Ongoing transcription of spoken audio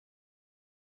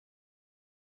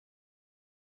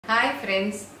Hi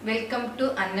friends, welcome to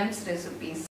Annam's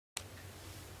Recipes.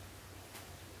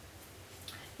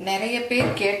 நிறைய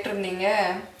பேர் கேட்டிருந்தீங்க,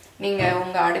 நீங்க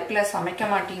உங்க அடுப்புல சமைக்க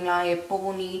மாட்டீங்களா,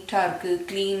 எப்பவும் நீட்டா இருக்கு,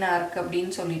 க்ளீனா இருக்கு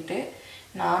அப்படின்னு சொல்லிட்டு.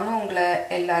 நானும் உங்களை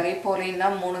எல்லாரையும் போலேயும்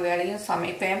தான் 3 வேளையும்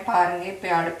சமைப்பேன். பாருங்க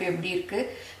இப்போ அடுப்பு எப்படி இருக்கு.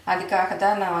 அதுக்காக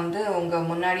தான் நான் உங்க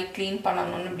முன்னாடி க்ளீன்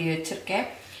பண்ணணும்னு இப்படி வச்சிருக்கேன்.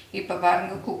 இப்போ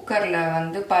பாருங்க குக்கர்ல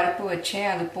பருப்பு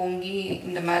வச்சேன், அது பொங்கி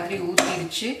இந்த மாதிரி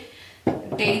ஊத்திடுச்சு.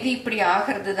 டெய்லி இப்படி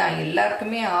ஆகிறது தான்,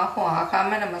 எல்லாருக்குமே ஆகும்,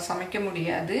 ஆகாம நம்ம சமைக்க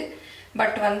முடியாது.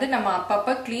 பட் நம்ம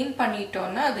அப்பப்போ க்ளீன்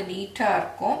பண்ணிட்டோம்னா அது நீட்டாக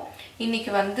இருக்கும்.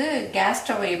 இன்னைக்கு கேஸ்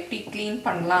ஸ்டவ்வை எப்படி க்ளீன்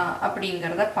பண்ணலாம்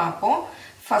அப்படிங்கிறத பார்ப்போம்.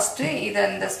 ஃபர்ஸ்ட் இதை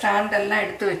இந்த ஸ்டாண்டெல்லாம்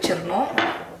எடுத்து வச்சிடணும்.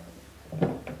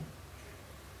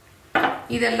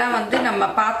 இதெல்லாம்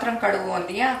நம்ம பாத்திரம் கழுவுவோம்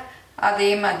இல்லையா,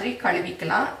 அதே மாதிரி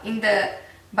கழுவிக்கலாம். இந்த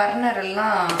பர்னர்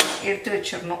எல்லாம் எடுத்து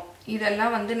வச்சிடணும்.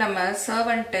 இதெல்லாம் நம்ம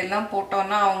சர்வெண்ட் எல்லாம்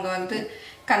போட்டோம்னா அவங்க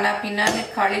கண்ணா பின்னான்னு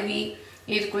கழுவி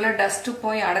இதுக்குள்ள டஸ்ட்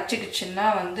போய் அடைச்சிடுச்சுன்னா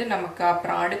நமக்கு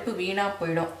அப்புறம் அடுப்பு வீணா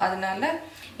போயிடும். அதனால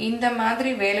இந்த மாதிரி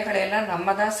வேலைகளை எல்லாம்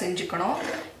நம்ம தான் செஞ்சுக்கணும்.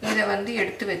 இதை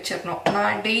எடுத்து வச்சிடணும்.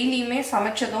 நான் டெய்லியுமே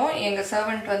சமைச்சதும் எங்க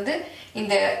சர்வெண்ட்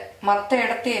இந்த மற்ற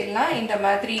இடத்தையெல்லாம் இந்த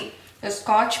மாதிரி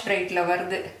ஸ்காட்ச் பிரைட்ல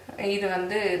வருது.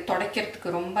 இது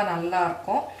துடைக்கிறதுக்கு ரொம்ப நல்லா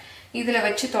இருக்கும். இதுல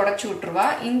வச்சு தொடச்சு விட்டுருவா.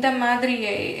 இந்த மாதிரி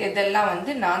இதெல்லாம்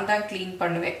நான் தான் கிளீன்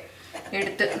பண்ணுவேன்.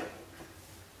 எடுத்து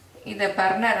இத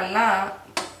பர்னர் எல்லாம்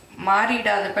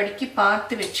மாறிடாதபடிக்கு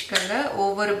பார்த்து வச்சுக்கோங்க.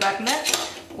 ஒவ்வொரு பர்னர்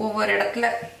ஒவ்வொரு இடத்துல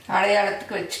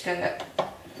அடையாளத்துக்கு வச்சுக்கோங்க.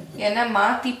 ஏன்னா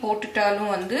மாத்தி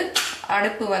போட்டுட்டாலும்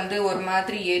அடுப்பு ஒரு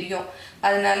மாதிரி எரியும்.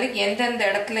 அதனால எந்தெந்த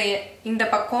இடத்துல இந்த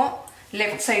பக்கம்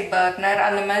லெஃப்ட் சைட் பர்னர்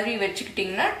அந்த மாதிரி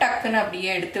வச்சுக்கிட்டிங்கன்னா டக்குன்னு அப்படியே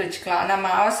எடுத்து வச்சுக்கலாம். நம்ம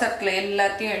அவசரத்தில்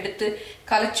எல்லாத்தையும் எடுத்து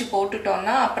கழிச்சு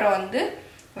போட்டுட்டோம்னா அப்புறம்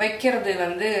வைக்கிறது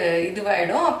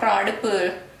இதுவாயிடும், அப்புறம் அடுப்பு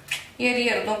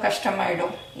எரியறதும்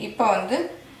கஷ்டமாயிடும். இப்போ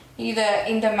இதை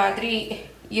இந்த மாதிரி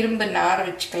இரும்பு நார்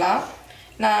வச்சுக்கலாம்.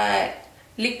 நான்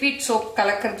லிக்விட் சோப்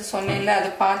கலக்கிறது சொன்னேன்ல, அதை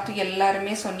பார்த்து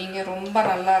எல்லாருமே சொன்னீங்க ரொம்ப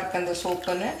நல்லா இருக்கு அந்த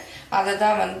சோப்புன்னு. அதை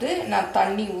தான் நான்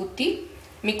தண்ணி ஊற்றி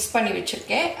மிக்ஸ் பண்ணி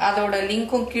வச்சிருக்கேன். அதோட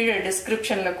லிங்க்கும் கீழே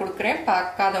டிஸ்கிரிப்ஷன்ல கொடுக்குறேன்,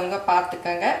 பார்க்காதவங்க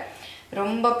பார்த்துக்கங்க.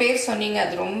 ரொம்ப பேர் சொன்னீங்க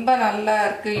அது ரொம்ப நல்லா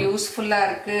இருக்கு, யூஸ்ஃபுல்லா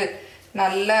இருக்கு,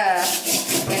 நல்லா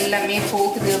எல்லாமே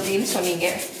போகுது அப்படின்னு சொன்னீங்க.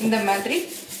 இந்த மாதிரி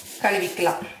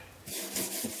கழுவிக்கலாம்.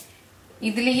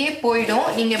 இதுலயே போயிடும்.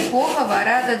 நீங்க போக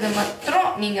வராதது மாத்திரம்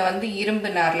நீங்க இரும்பு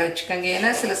நார்ல வச்சுக்கோங்க.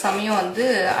 ஏன்னா சில சமயம்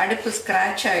அடுப்பு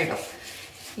ஸ்கிராச் ஆயிடும்.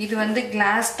 இது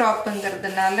கிளாஸ்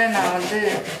டாப்ங்கிறதுனால நான்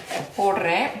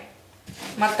போடுறேன்.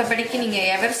 மற்றபடிக்கு நீங்க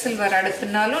எவர் சில்வர்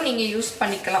அடுப்புனாலும் நீங்க யூஸ்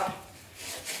பண்ணிக்கலாம்.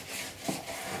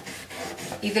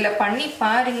 இதுல பண்ணி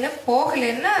பாருங்க,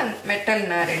 போகலன்னா மெட்டல்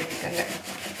நார் எடுத்துக்கங்க.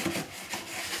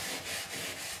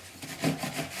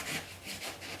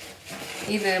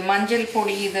 இது மஞ்சள்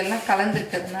பொடி இதெல்லாம்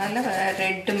கலந்துருக்கிறதுனால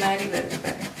ரெட் மாதிரி வருது.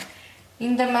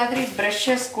 இந்த மாதிரி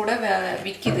பிரஷஸ் கூட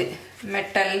விற்கிது,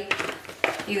 மெட்டல்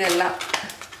இதெல்லாம்.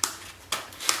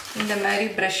 இந்த மாதிரி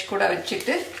பிரஷ் கூட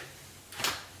வச்சுட்டு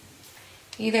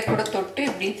இதை கூட தொட்டு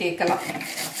இப்படி தேய்க்கலாம்.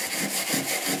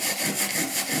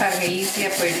 பாருங்க ஈஸியா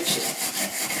போயிடுச்சு.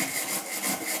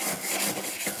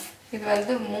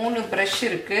 இது 3 பிரஷ்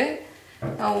இருக்கு.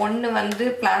 ஒன்று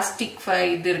பிளாஸ்டிக்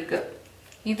இது இருக்கு.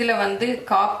 இதுல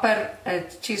காப்பர்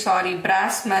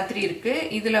பிராஸ் மாதிரி இருக்கு.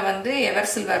 இதுல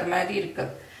எவர் சில்வர் மாதிரி இருக்கு.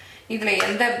 இதுல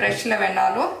எந்த பிரஷ்ல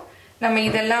வேணாலும் நம்ம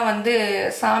இதெல்லாம்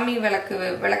சாமி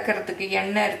விளக்குறதுக்கு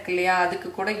எண்ணெய் இருக்கு இல்லையா, அதுக்கு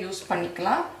கூட யூஸ்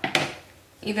பண்ணிக்கலாம்.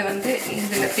 இதை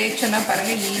இதுல தேய்ச்சோன்னா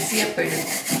பாருங்க ஈஸியா போயிடுது.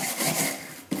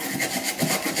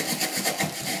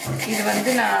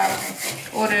 இது நான்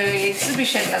ஒரு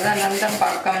எக்ஸிபிஷன்ல தான்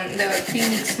நந்தம்பாக்கம் இந்த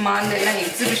ஃபீனிக்ஸ் மால் எல்லாம்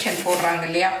எக்ஸிபிஷன் போடுறாங்க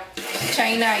இல்லையா,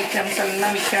 சைனா ஐட்டம்ஸ்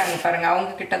எல்லாம் விற்கிறாங்க பாருங்க,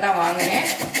 அவங்க கிட்ட தான் வாங்கினேன்.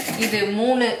 இது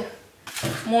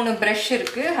 3 பிரஷ்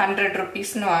இருக்கு, 100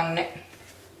 rupeesன்னு வாங்கினேன்.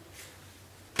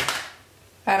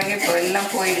 பாருங்க இப்போ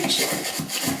எல்லாம் போயிடுச்சு.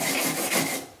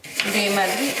 இதே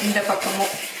மாதிரி இந்த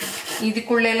பக்கமும்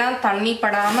இதுக்குள்ள எல்லாம் தண்ணி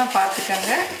படாம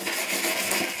பாத்துக்கங்க.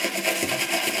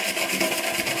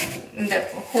 இந்த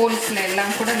ஹோல்ஸ்ல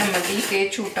எல்லாம் கூட நம்ம இப்படி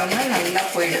தேய்ச்சி விட்டோம்னா நல்லா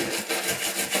போயிடுது.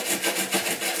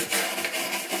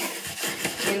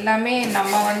 எல்லாமே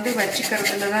நம்ம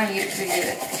வச்சுக்கிறதுல தான் இருக்கு.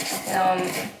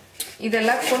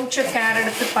 இதெல்லாம் கொஞ்சம் கேர்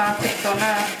எடுத்து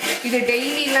பார்த்துக்கிட்டோம்னா, இது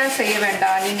டெய்லிலாம் செய்ய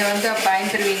வேண்டாம். நீங்க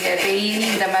பயந்துருவீங்க டெய்லி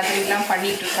இந்த மாதிரிலாம்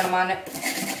பண்ணிட்டு இருக்கணுமான்னு.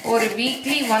 ஒரு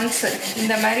வீக்லி ஒன்ஸ்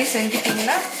இந்த மாதிரி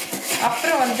செஞ்சுட்டிங்கன்னா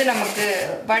அப்புறம் நமக்கு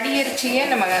வடியரிச்சியே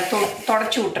நம்ம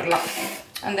தொடச்சி விட்டுறலாம்.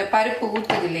 அந்த பருப்பு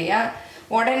ஊற்றுது இல்லையா,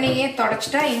 உடனேயே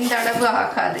தொடச்சிட்டா இந்த அளவு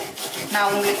ஆகாது.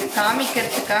 நான் உங்களுக்கு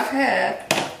காமிக்கிறதுக்காக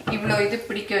இவ்வளோ இது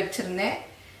பிடிக்க வச்சிருந்தேன்.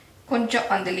 கொஞ்சம்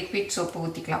அந்த லிக்விட் சோப்பு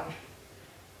ஊற்றிக்கலாம்.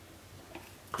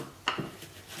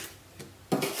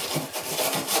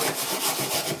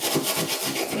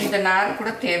 இந்த நார் கூட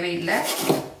தேவையில்லை.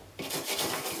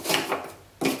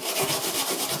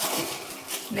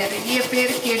 நிறைய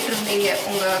பேர் கேட்டிருந்தீங்க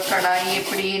உங்கள் கடாய்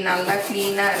எப்படி நல்லா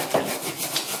க்ளீனாக இருக்குது.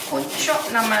 கொஞ்சம்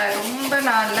நம்ம ரொம்ப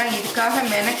நாள்லாம் இதுக்காக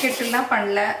மெனக்கெட்டுலாம்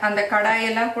பண்ணல. அந்த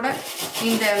கடாயெல்லாம் கூட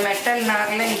இந்த மெட்டல்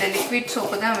நாரில் இந்த லிக்விட்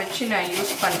சோப்பு தான் வச்சு நான்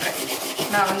யூஸ் பண்ணுறேன்.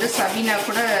 நான் வந்து சபீனா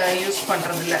கூட யூஸ்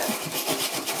பண்ணுறதில்ல.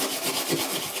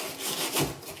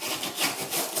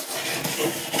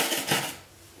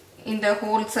 இந்த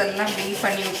ஹோல்ஸ் எல்லாம் க்ளீன்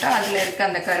பண்ணி விட்டால் அதில் இருக்க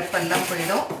அந்த கருப்பெல்லாம்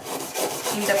போயிடும்.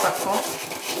 இந்த பக்கம்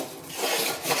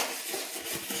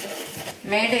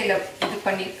மேடையில் இது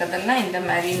பண்ணியிருக்கிறதெல்லாம் இந்த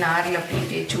மாதிரி நாரில் அப்படி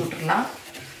தேய்ச்சி விட்டுடலாம்.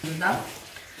 இதுதான்.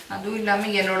 அதுவும்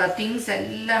இல்லாமல் என்னோடய திங்ஸ்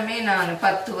எல்லாமே நான்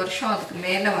 10 வருஷம் அதுக்கு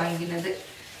மேலே வாங்கினது.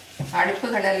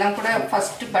 அடுப்புகள் எல்லாம் கூட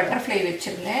ஃபஸ்ட்டு பட்டர்ஃப்ளை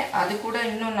வச்சுருந்தேன். அது கூட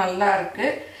இன்னும் நல்லா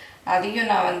இருக்குது.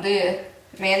 அதையும் நான் வந்து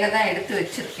மேலே தான் எடுத்து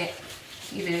வச்சுருக்கேன்.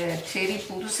 இது சரி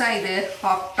புதுசாக இது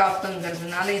ஹாட்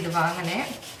டாப்புங்கிறதுனால இது வாங்கினேன்.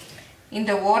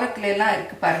 இந்த ஓரத்துல எல்லாம்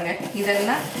இருக்குது பாருங்கள்.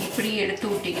 இதெல்லாம் இப்படி எடுத்து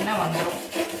விட்டிங்கன்னா வந்துடும்.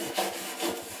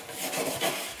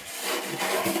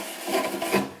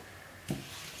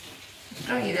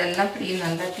 இதெல்லாம் இப்படி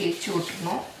நல்லா தேய்ச்சி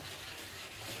விட்டுருணும்.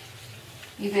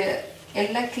 இது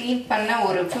எல்லாம் க்ளீன் பண்ண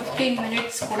ஒரு 15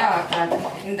 மினிட்ஸ் கூட ஆகாது.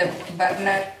 இந்த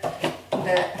பர்னர்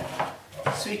இந்த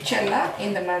ஸ்விட்ச் எல்லாம்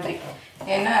இந்த மாதிரி,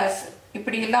 ஏன்னா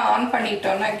இப்படியெல்லாம் ஆன்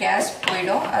பண்ணிட்டோம்னா கேஸ்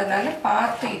போயிடும். அதனால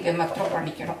பார்த்து இதை மாத்திரம்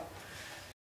பண்ணிக்கணும்.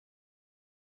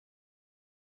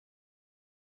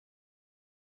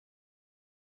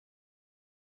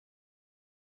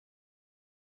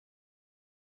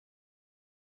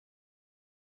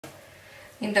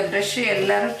 இந்த ப்ரஷ்ஷு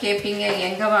எல்லாரும் கேட்பீங்க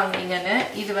எங்கே வாங்கினீங்கன்னு.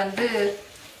 இது வந்து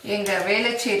எங்கள்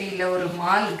வேளச்சேரியில் ஒரு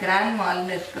மால், கிராண்ட்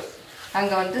மால்னு இருக்குது.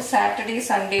 அங்கே வந்து சாட்டர்டே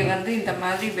சண்டே வந்து இந்த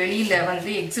மாதிரி வெளியில் வந்து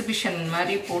எக்ஸிபிஷன்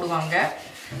மாதிரி போடுவாங்க.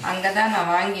 அங்கே தான்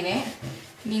நான் வாங்கினேன்.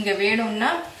 நீங்கள்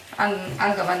வேணும்னா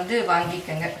அங்கே வந்து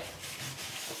வாங்கிக்கோங்க.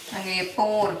 அங்கே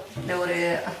எப்போவும் ஒரு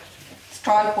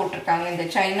ஸ்டால் போட்டிருக்காங்க. இந்த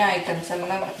சைனா ஐட்டம்ஸ்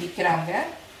எல்லாம் விற்கிறாங்க.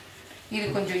 இது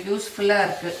கொஞ்சம் யூஸ்ஃபுல்லாக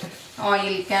இருக்குது.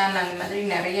 ஆயில் கேன் அந்த மாதிரி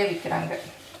நிறைய விற்கிறாங்க.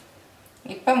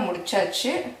 இப்போ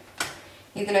முடிச்சாச்சு.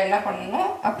 இதில் என்ன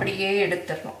பண்ணணும், அப்படியே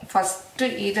எடுத்துடணும். ஃபஸ்ட்டு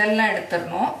இதெல்லாம்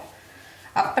எடுத்துடணும்.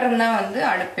 அப்புறம்தான் வந்து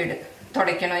அடுப்பெடு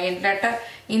துடைக்கணும். இல்லாட்டா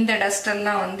இந்த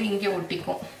டஸ்டெல்லாம் வந்து இங்கே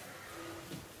ஒட்டிக்கும்.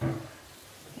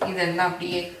 இதெல்லாம்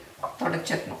அப்படியே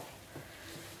துடைச்சிடணும்.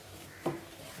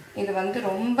 இது வந்து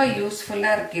ரொம்ப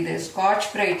யூஸ்ஃபுல்லாக இருக்குது. இது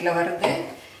ஸ்காட்ச் பிரைட்டில் வருது.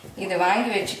 இதை வாங்கி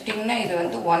வச்சுக்கிட்டிங்கன்னா இது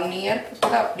வந்து 1 இயருக்கு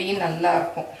கூட அப்படியே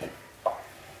நல்லாயிருக்கும்.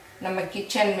 நம்ம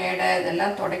கிச்சன் மேடை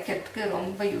இதெல்லாம் துடைக்கிறதுக்கு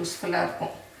ரொம்ப யூஸ்ஃபுல்லாக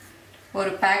இருக்கும்.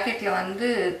 ஒரு பேக்கெட்டில் வந்து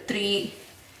 3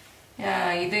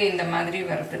 இது இந்த மாதிரி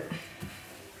வருது.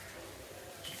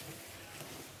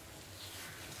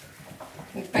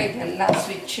 இப்போ இதெல்லாம்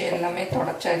ஸ்விட்ச் எல்லாமே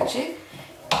துடைச்சாச்சு.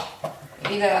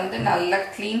 இதை வந்து நல்லா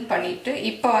க்ளீன் பண்ணிவிட்டு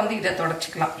இப்போ வந்து இதை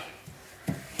துடைச்சிக்கலாம்.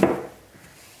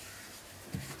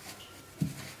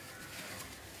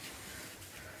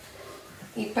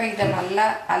 இப்போ இதை நல்லா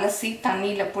அலசி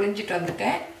தண்ணியில் புழிஞ்சிட்டு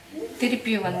வந்துட்டேன்.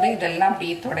 திருப்பியும் வந்து இதெல்லாம்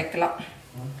அப்படியே துடைக்கலாம்.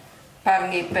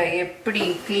 பாருங்கள் இப்போ எப்படி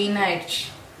க்ளீன் ஆயிடுச்சு.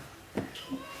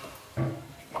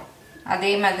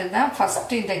 அதே மாதிரி தான்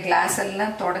ஃபஸ்ட்டு இந்த கிளாஸ்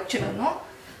எல்லாம் துடைச்சிடணும்.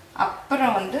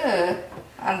 அப்புறம் வந்து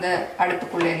அந்த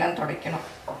அடுப்புக்குள்ளையெல்லாம் துடைக்கணும்.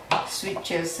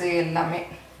 ஸ்விட்சஸ்ஸு எல்லாமே.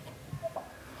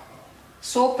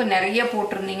 சோப்பு நிறைய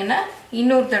போட்டிருந்தீங்கன்னா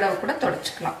இன்னொரு தடவை கூட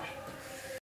துடைச்சிக்கலாம்.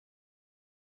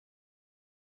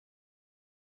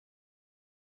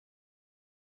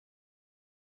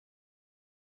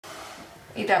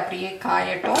 இது அப்படியே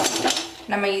காயட்டும்.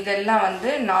 நம்ம இதெல்லாம் வந்து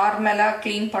நார்மலாக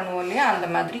க்ளீன் பண்ணுவோம் இல்லையா, அந்த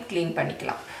மாதிரி க்ளீன்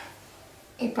பண்ணிக்கலாம்.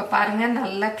 இப்போ பாருங்கள்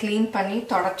நல்லா க்ளீன் பண்ணி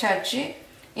தொடச்சாச்சு.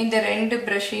 இந்த 2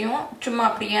 ப்ரஷ்ஷையும் சும்மா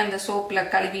அப்படியே அந்த சோப்பில்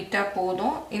கழுவிட்டா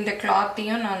போதும். இந்த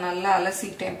கிளாத்தையும் நான் நல்லா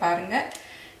அலசிட்டேன். பாருங்கள்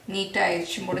நீட்டாக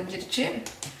ஆயிடுச்சு, முடிஞ்சிருச்சு.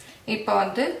 இப்போ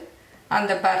வந்து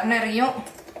அந்த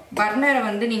பர்னரை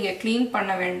வந்து நீங்கள் க்ளீன்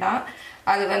பண்ண வேண்டாம்.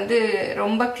 அது வந்து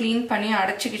ரொம்ப க்ளீன் பண்ணி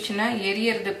அடைச்சிக்கிச்சுன்னா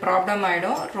எரியறது ப்ராப்ளம்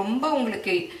ஆகிடும். ரொம்ப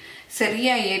உங்களுக்கு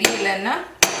சரியாக எரியலைன்னா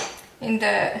இந்த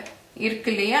இருக்கு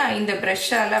இல்லையா, இந்த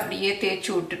ப்ரஷ்ஷால் அப்படியே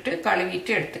தேய்ச்சி விட்டுட்டு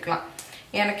கழுவிட்டு எடுத்துக்கலாம்.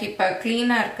 எனக்கு இப்போ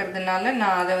க்ளீனாக இருக்கிறதுனால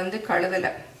நான் அதை வந்து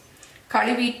கழுவலை.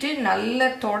 கழுவிட்டு நல்லா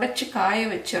தொடச்சி காய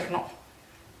வச்சிடணும்.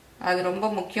 அது ரொம்ப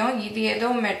முக்கியம். இது ஏதோ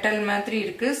மெட்டல் மாதிரி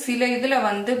இருக்குது. சில இதில்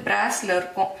வந்து பிராஸில்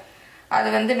இருக்கும். அது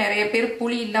வந்து நிறைய பேர்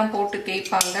புளியெல்லாம் போட்டு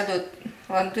தேய்ப்பாங்க. அது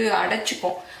வந்து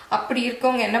அடைச்சிக்கும். அப்படி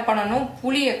இருக்கவங்க என்ன பண்ணணும்,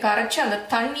 புளியை கரைச்சி அந்த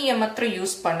தண்ணியை மாத்திரம்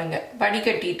யூஸ் பண்ணுங்க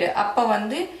வடிகட்டிட்டு. அப்போ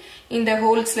வந்து இந்த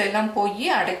ஹோல்ஸ்ல எல்லாம் போய்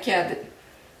அடைக்காது.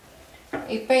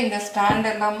 இப்போ இந்த ஸ்டாண்ட்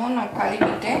எல்லாமும் நான்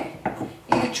கழுவிட்டேன்.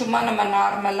 இது சும்மா நம்ம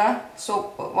நார்மலாக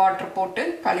சோப் வாட்டர் போட்டு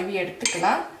கழுவி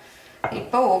எடுத்துக்கலாம்.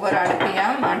 இப்போ ஒவ்வொரு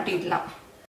அடுப்பையாக மாட்டிடலாம்.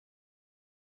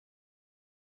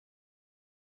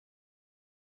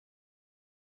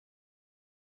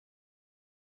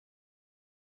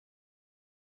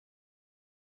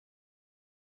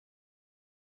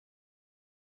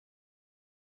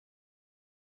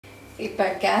 இப்போ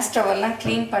கேஸ் ஸ்டவெல்லாம்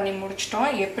க்ளீன் பண்ணி முடிச்சிட்டோம்.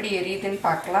 எப்படி எரியுதுன்னு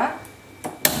பார்க்கலாம்.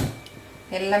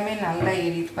 எல்லாமே நல்லா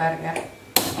எரியுது பாருங்க.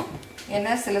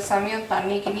 ஏன்னா சில சமயம்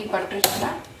தண்ணி கிண்ணி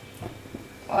பட்டுருச்சுன்னா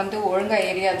வந்து ஒழுங்காக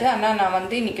எரியாது. ஆனால் நான்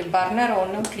வந்து இன்றைக்கி பர்னர்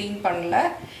ஒன்றும் க்ளீன் பண்ணல.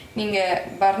 நீங்கள்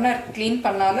பர்னர் க்ளீன்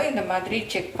பண்ணாலும் இந்த மாதிரி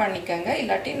செக் பண்ணிக்கோங்க,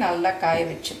 இல்லாட்டி நல்லா காய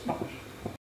வச்சுக்கணும்.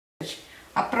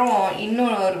 அப்புறம்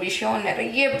இன்னும் ஒரு விஷயம்,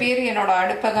 நிறைய பேர் என்னோட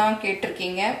அடுப்பை தான்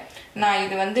கேட்டிருக்கீங்க. நான்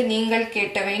இது வந்து நீங்கள்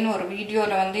கேட்டவைன்னு ஒரு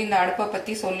வீடியோவில் வந்து இந்த அடுப்பை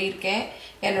பற்றி சொல்லியிருக்கேன்.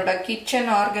 என்னோட கிச்சன்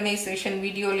ஆர்கனைசேஷன்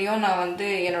வீடியோலையும் நான் வந்து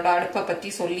என்னோட அடுப்பை பற்றி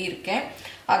சொல்லியிருக்கேன்.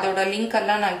 அதோட லிங்க்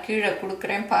எல்லாம் நான் கீழே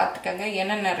கொடுக்குறேன், பார்த்துக்கங்க.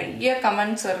 ஏன்னா நிறைய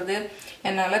கமெண்ட்ஸ் வருது,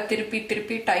 என்னால்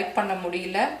திருப்பி டைப் பண்ண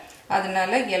முடியல.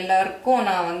 அதனால எல்லாருக்கும்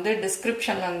நான் வந்து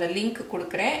டிஸ்கிரிப்ஷனில் அந்த லிங்க்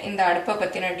கொடுக்குறேன். இந்த அடுப்பை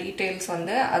பற்றின டீட்டெயில்ஸ்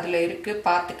வந்து அதில் இருக்குது,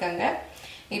 பார்த்துக்கங்க.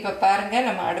 இப்போ பாருங்கள்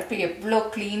நம்ம அடுப்பு எவ்வளோ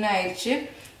க்ளீன் ஆயிடுச்சு.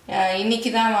 இன்னைக்கு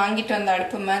தான் வாங்கிட்டு வந்த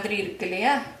அடுப்பு மாதிரி இருக்கு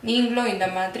இல்லையா? நீங்களும் இந்த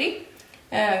மாதிரி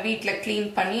வீட்டில் க்ளீன்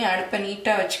பண்ணி அடுப்பை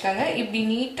நீட்டாக வச்சுக்கோங்க. இப்படி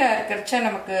நீட்டாக இருக்கிறச்ச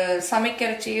நமக்கு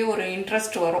சமைக்கிறச்சியே ஒரு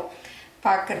இன்ட்ரெஸ்ட் வரும்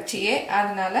பார்க்கறச்சியே.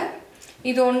 அதனால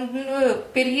இது ஒன்று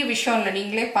பெரிய விஷயம் இல்லை.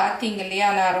 நீங்களே பார்த்தீங்க இல்லையா,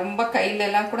 நான் ரொம்ப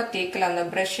கையிலலாம் கூட தேய்க்கல, அந்த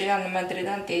ப்ரஷ்ஷு அந்த மாதிரி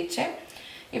தான் தேய்ச்சேன்.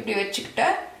 இப்படி வச்சுக்கிட்ட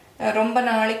ரொம்ப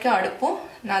நாளைக்கு அடுப்பும்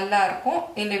நல்லா இருக்கும்.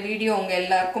 இந்த வீடியோ உங்கள்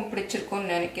எல்லாருக்கும்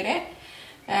பிடிச்சிருக்கும்னு நினைக்கிறேன்.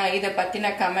 இதை பற்றின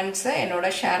கமெண்ட்ஸை என்னோட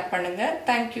ஷேர் பண்ணுங்கள்.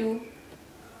 தேங்க்யூ.